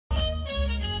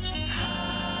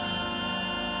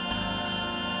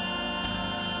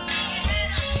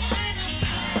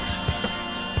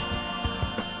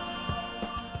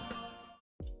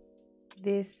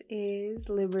This is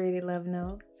Liberated Love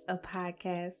Notes, a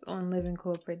podcast on Living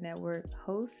Corporate Network,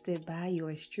 hosted by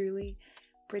yours truly,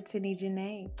 Brittany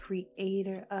Janae,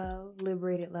 creator of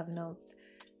Liberated Love Notes,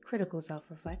 critical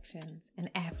self-reflections and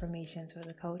affirmations for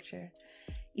the culture.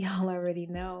 Y'all already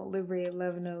know Liberated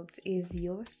Love Notes is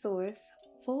your source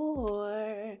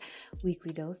for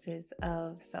weekly doses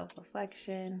of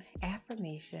self-reflection,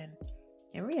 affirmation,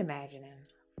 and reimagining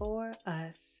for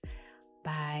us,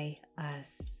 by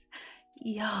us.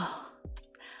 Y'all,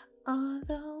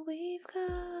 although we've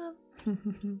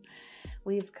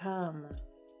come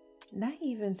not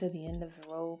even to the end of the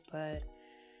road, but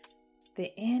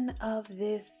the end of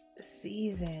this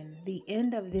season, the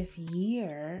end of this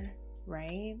year,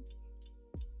 right?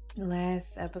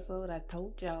 Last episode, I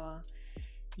told y'all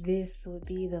this would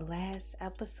be the last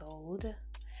episode.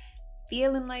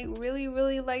 Feeling like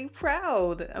really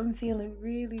proud. I'm feeling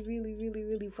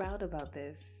really proud about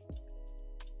this.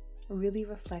 Really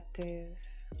reflective,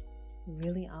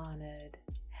 really honored,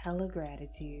 hella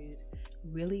gratitude,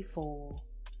 really full.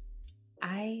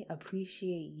 I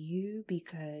appreciate you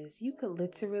because you could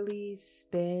literally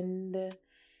spend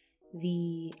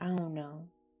the,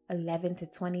 11 to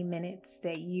 20 minutes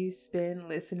that you spend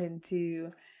listening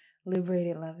to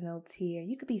Liberated Love Notes here.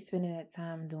 You could be spending that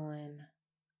time doing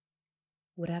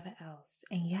whatever else.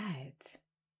 And yet,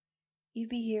 you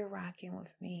be here rocking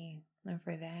with me. And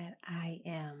for that,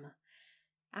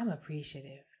 I'm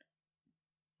appreciative.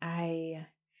 I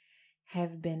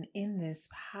have been in this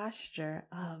posture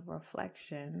of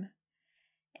reflection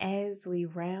as we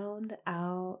round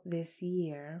out this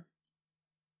year.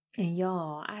 And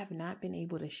y'all, I have not been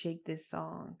able to shake this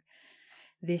song.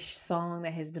 This song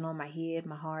that has been on my head,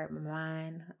 my heart, my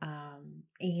mind.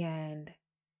 And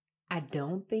I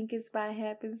don't think it's by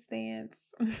happenstance.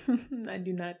 I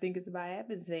do not think it's by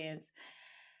happenstance.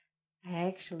 I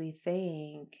actually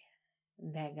think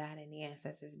that God and the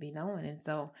ancestors be knowing. And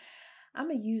so I'm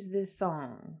going to use this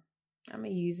song. I'm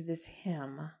going to use this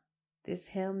hymn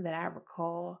that I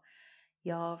recall,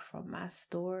 y'all, from my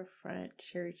storefront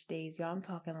church days. Y'all, I'm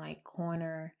talking like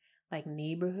corner, like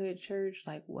neighborhood church,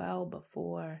 like well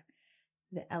before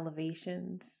the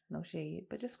elevations, no shade,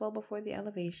 but just well before the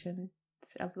elevations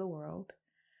of the world.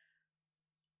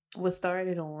 Was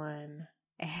started on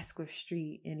Asquith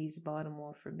Street in East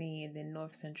Baltimore for me, and then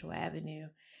North Central Avenue.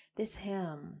 This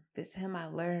hymn I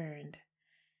learned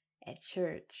at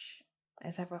church.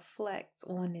 As I reflect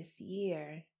on this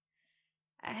year,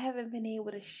 I haven't been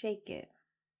able to shake it,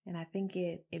 and I think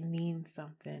it means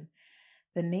something.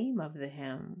 The name of the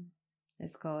hymn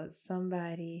is called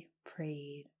Somebody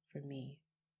Prayed for Me.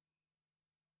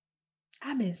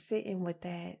 I've been sitting with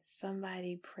that,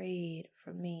 somebody prayed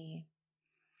for me,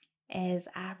 as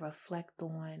I reflect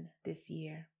on this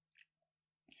year.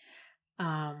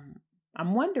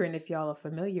 I'm wondering if y'all are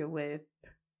familiar with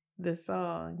the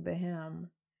song, the hymn.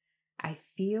 I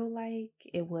feel like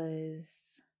it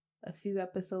was a few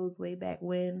episodes way back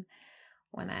when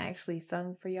I actually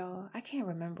sung for y'all. I can't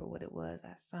remember what it was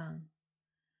I sung,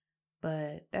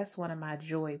 but that's one of my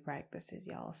joy practices,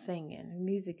 y'all. Singing.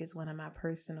 Music is one of my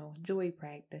personal joy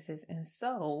practices. And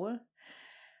so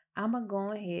I'm going to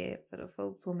go ahead, for the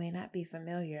folks who may not be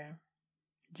familiar,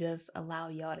 just allow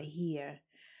y'all to hear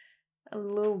a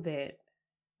little bit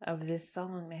of this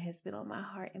song that has been on my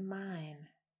heart and mind,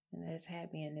 and has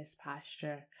had me in this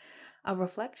posture of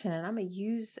reflection. And I'm going to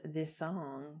use this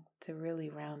song to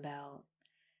really round out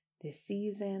this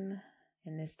season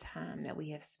and this time that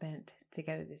we have spent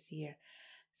together this year.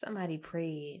 Somebody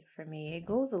prayed for me. It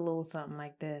goes a little something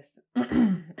like this. Let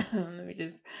me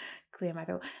just clear my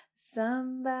throat.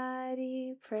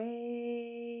 Somebody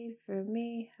prayed for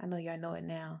me. I know y'all know it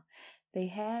now. They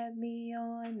had me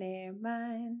on their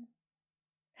mind.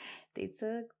 They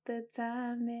took the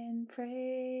time and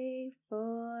prayed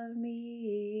for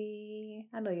me.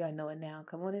 I know y'all know it now.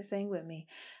 Come on and sing with me.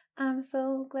 I'm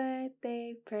so glad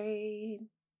they prayed.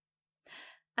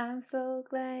 I'm so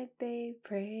glad they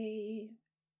prayed.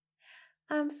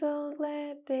 I'm so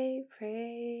glad they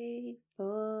prayed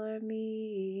for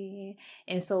me.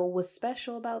 And so what's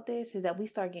special about this is that we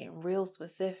start getting real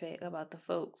specific about the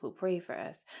folks who pray for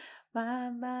us. My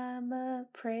mama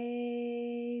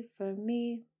prayed for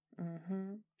me.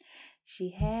 She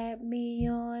had me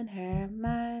on her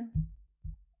mind.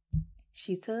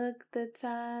 She took the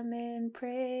time and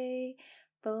prayed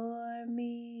for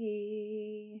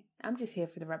me. I'm just here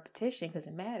for the repetition because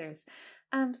it matters.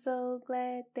 I'm so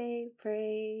glad they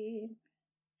prayed.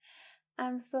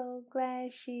 I'm so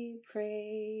glad she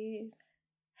prayed.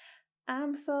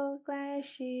 I'm so glad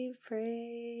she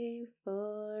prayed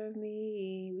for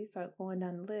me. We start going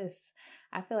down the list.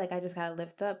 I feel like I just gotta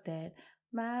lift up that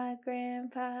My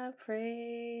grandpa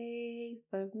prayed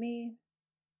for me.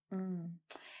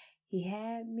 He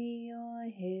had me on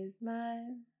his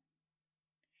mind.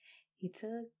 He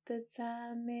took the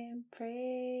time and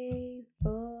prayed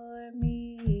for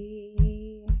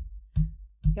me.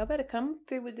 Y'all better come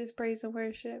through with this praise and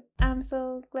worship. I'm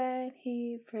so glad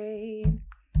he prayed.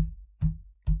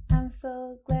 I'm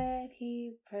so glad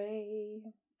he prayed.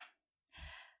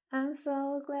 I'm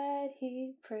so glad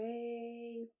he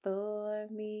prayed for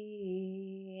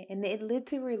me. And it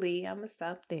literally, I'm going to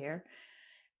stop there.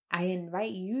 I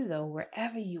invite you, though,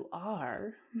 wherever you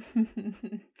are,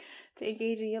 to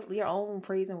engage in your own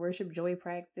praise and worship, joy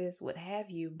practice, what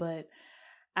have you. But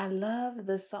I love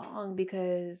the song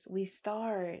because we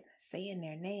start saying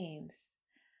their names,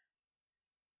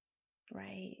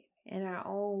 right? In our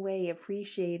own way,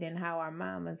 appreciating how our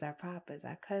mamas, our papas,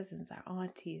 our cousins, our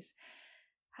aunties,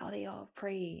 how they all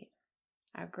prayed.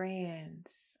 Our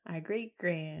grands, our great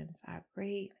grands, our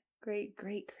great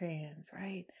grands,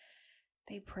 right?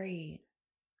 They prayed.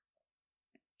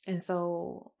 And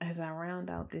so as I round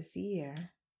out this year,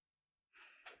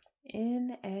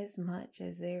 in as much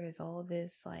as there is all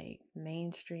this like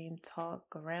mainstream talk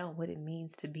around what it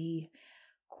means to be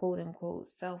quote unquote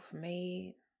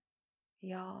self-made,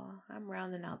 y'all, I'm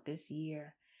rounding out this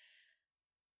year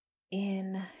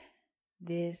in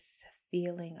this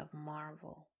feeling of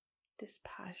marvel, this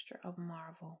posture of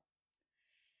marvel,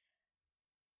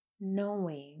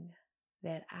 knowing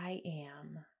that I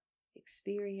am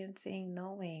experiencing,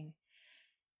 knowing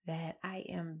that I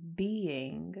am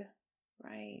being,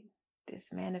 right,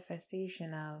 this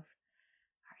manifestation of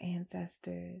our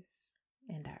ancestors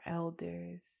and our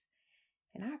elders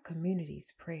and our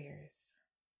community's prayers.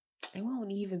 And we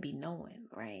don't even be knowing,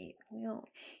 right? We don't,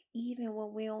 even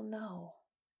when we don't know,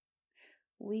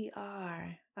 we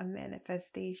are a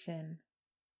manifestation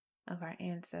of our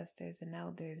ancestors and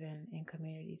elders and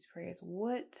community's prayers.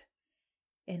 What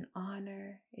an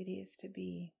honor it is to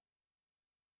be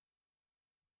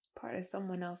part of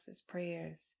someone else's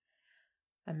prayers,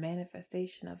 a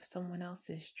manifestation of someone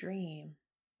else's dream.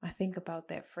 I think about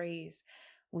that phrase,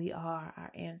 we are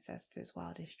our ancestors'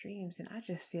 wildest dreams, and I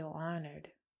just feel honored.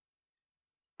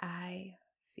 I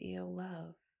feel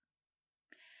love.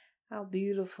 How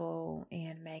beautiful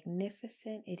and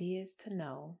magnificent it is to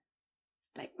know.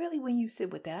 Like, really, when you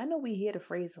sit with that, I know we hear the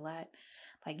phrase a lot,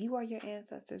 like, you are your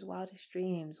ancestors' wildest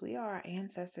dreams. We are our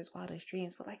ancestors' wildest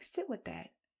dreams. But, like, sit with that.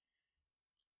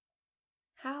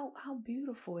 How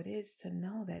beautiful it is to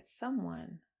know that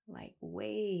someone, like,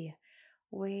 way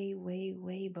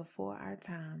before our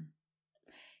time,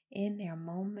 in their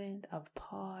moment of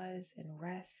pause and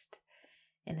rest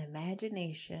and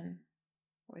imagination,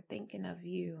 we're thinking of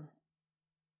you.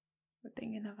 We're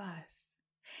thinking of us.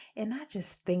 And not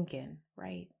just thinking,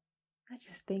 right? Not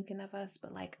just thinking of us,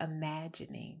 but like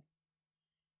imagining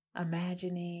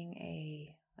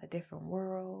a different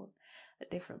world, a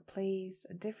different place,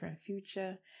 a different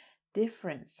future,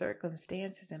 different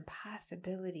circumstances and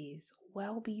possibilities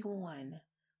well beyond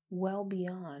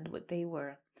what they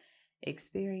were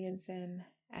experiencing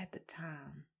at the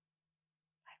time.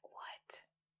 Like what?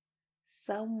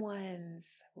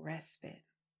 Someone's respite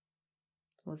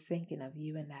was thinking of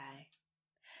you and I.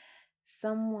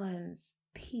 Someone's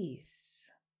peace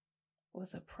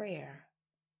was a prayer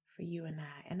for you and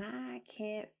I. And I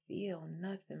can't feel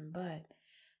nothing but,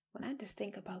 when I just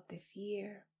think about this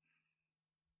year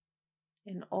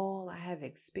and all I have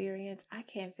experienced, I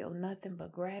can't feel nothing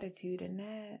but gratitude in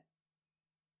that.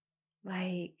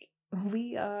 Like,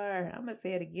 we are, I'm going to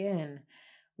say it again.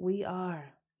 We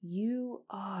are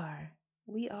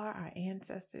our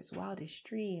ancestors' wildest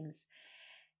dreams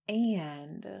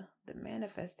and the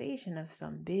manifestation of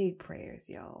some big prayers,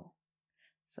 y'all.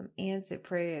 Some answered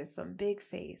prayers, some big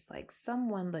face, like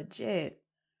someone legit,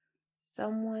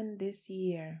 someone this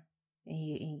year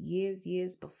and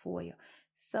years before you,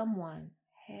 someone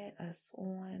had us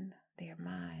on their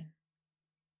mind.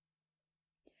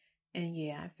 And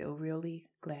yeah, I feel really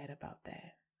glad about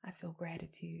that. I feel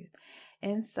gratitude.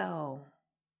 And so,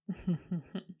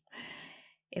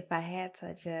 if I had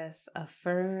to just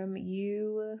affirm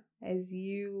you as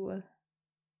you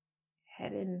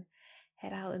head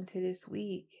out into this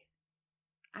week,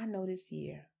 I know this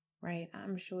year, right?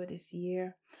 I'm sure this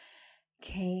year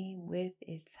came with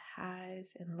its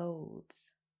highs and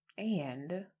lows.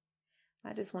 And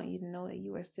I just want you to know that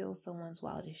you are still someone's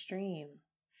wildest dream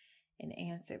and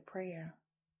answered prayer.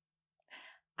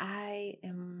 I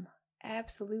am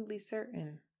absolutely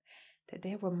certain that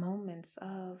there were moments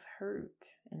of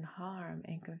hurt and harm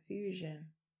and confusion.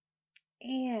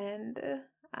 And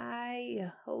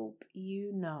I hope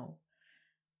you know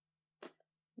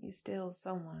You still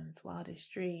someone's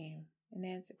wildest dream and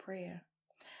answered prayer.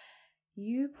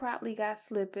 You probably got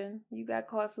slipping. You got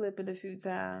caught slipping a few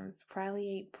times. Probably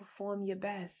ain't perform your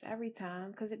best every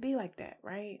time because it be like that,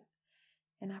 right?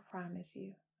 And I promise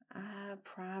you,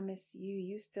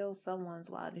 you still someone's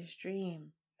wildest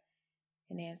dream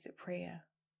and answered prayer.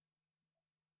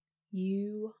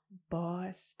 You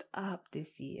bossed up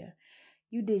this year.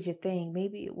 You did your thing.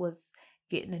 Maybe it was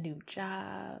getting a new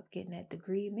job, getting that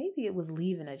degree. Maybe it was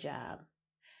leaving a job.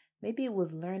 Maybe it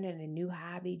was learning a new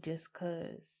hobby just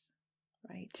 'cause,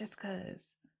 right? Just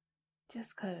 'cause.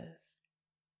 Just 'cause.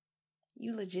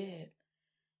 You legit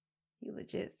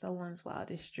someone's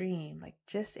wildest dream. Like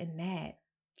just in that,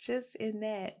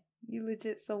 you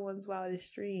legit someone's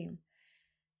wildest dream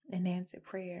and answered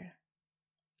prayer.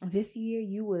 This year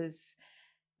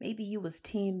maybe you was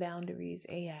team boundaries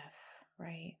AF,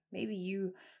 right? Maybe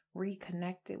you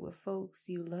reconnected with folks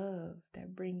you love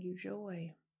that bring you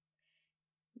joy.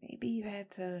 Maybe you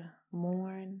had to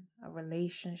mourn a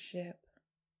relationship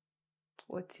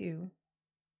or two.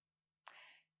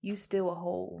 You still a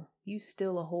whole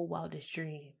wildest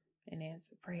dream and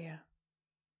answered prayer.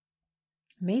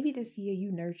 Maybe this year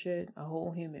you nurtured a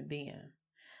whole human being.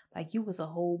 Like you was a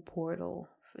whole portal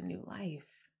for new life.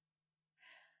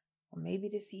 Or maybe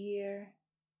this year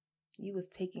you was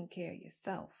taking care of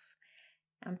yourself.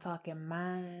 I'm talking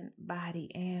mind,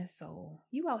 body, and soul.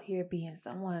 You out here being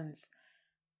someone's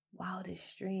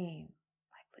wildest dream.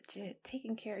 Like legit,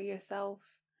 taking care of yourself.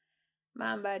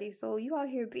 Mind, body, soul. You out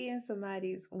here being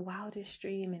somebody's wildest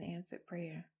dream and answered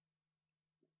prayer.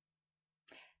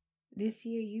 This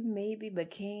year you maybe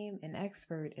became an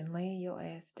expert in laying your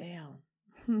ass down.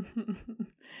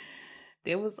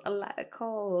 There was a lot of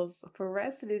calls for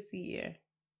rest this year.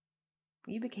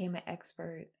 You became an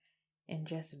expert in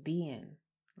just being.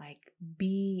 Like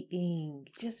being.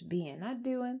 Just being. Not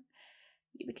doing.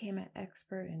 You became an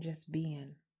expert in just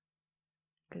being.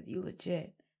 Because you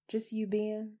legit. Just you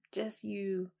being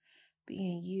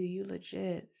you. You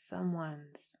legit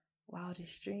someone's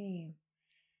wildest dream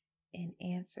and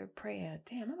answer prayer.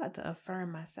 Damn, I'm about to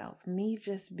affirm myself. Me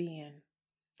just being,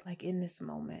 like in this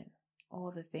moment,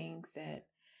 all the things that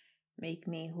make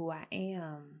me who I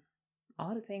am,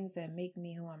 all the things that make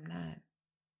me who I'm not.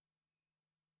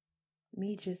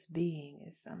 Me just being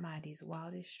is somebody's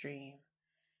wildest dream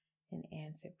and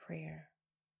answered prayer.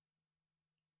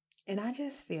 And I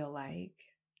just feel like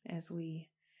as we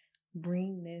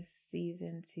bring this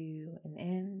season to an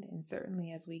end, and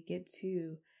certainly as we get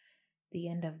to the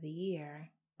end of the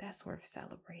year, that's worth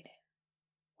celebrating.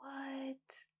 What?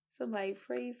 Somebody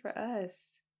pray for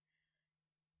us.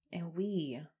 And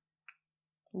we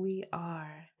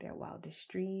are their wildest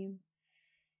dream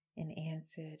and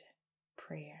answered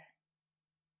prayer.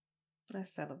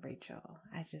 Let's celebrate, y'all.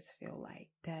 I just feel like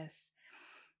that's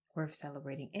worth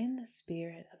celebrating. In the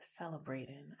spirit of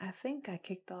celebrating, I think I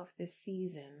kicked off this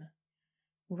season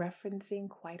referencing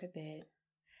quite a bit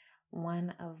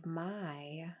one of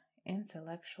my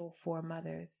intellectual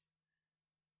foremothers,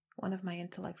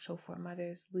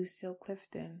 Lucille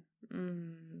Clifton.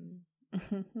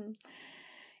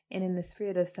 And in the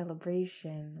spirit of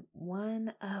celebration,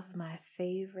 one of my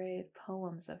favorite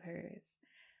poems of hers,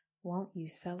 Won't You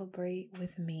Celebrate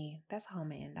With Me? That's how I'm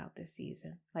going to end out this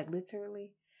season. Like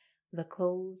literally, the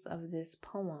close of this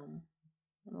poem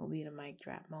will be the mic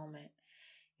drop moment.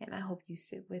 And I hope you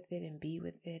sit with it and be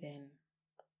with it and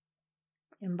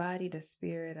embody the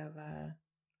spirit of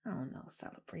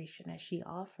celebration that she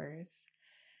offers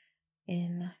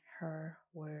in her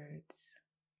words.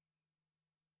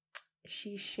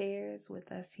 She shares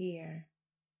with us here,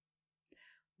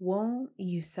 won't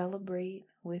you celebrate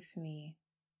with me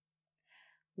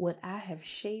what I have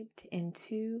shaped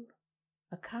into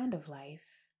a kind of life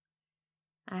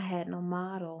I had no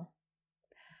model.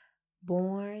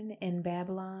 Born in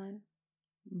Babylon,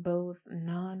 both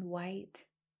non-white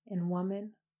and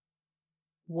woman,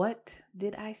 what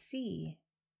did I see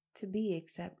to be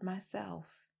except myself?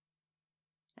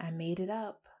 I made it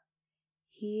up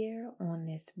here on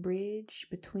this bridge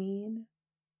between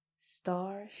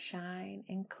star shine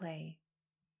and clay.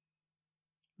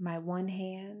 My one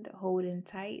hand holding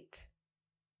tight,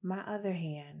 my other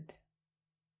hand.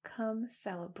 Come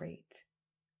celebrate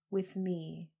with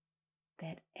me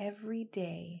that every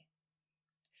day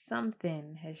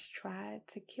something has tried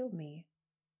to kill me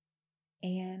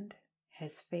and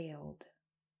has failed.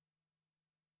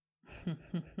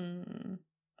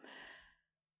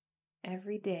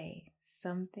 Every day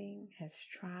something has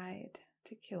tried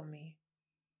to kill me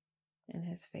and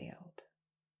has failed.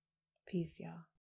 Peace, y'all.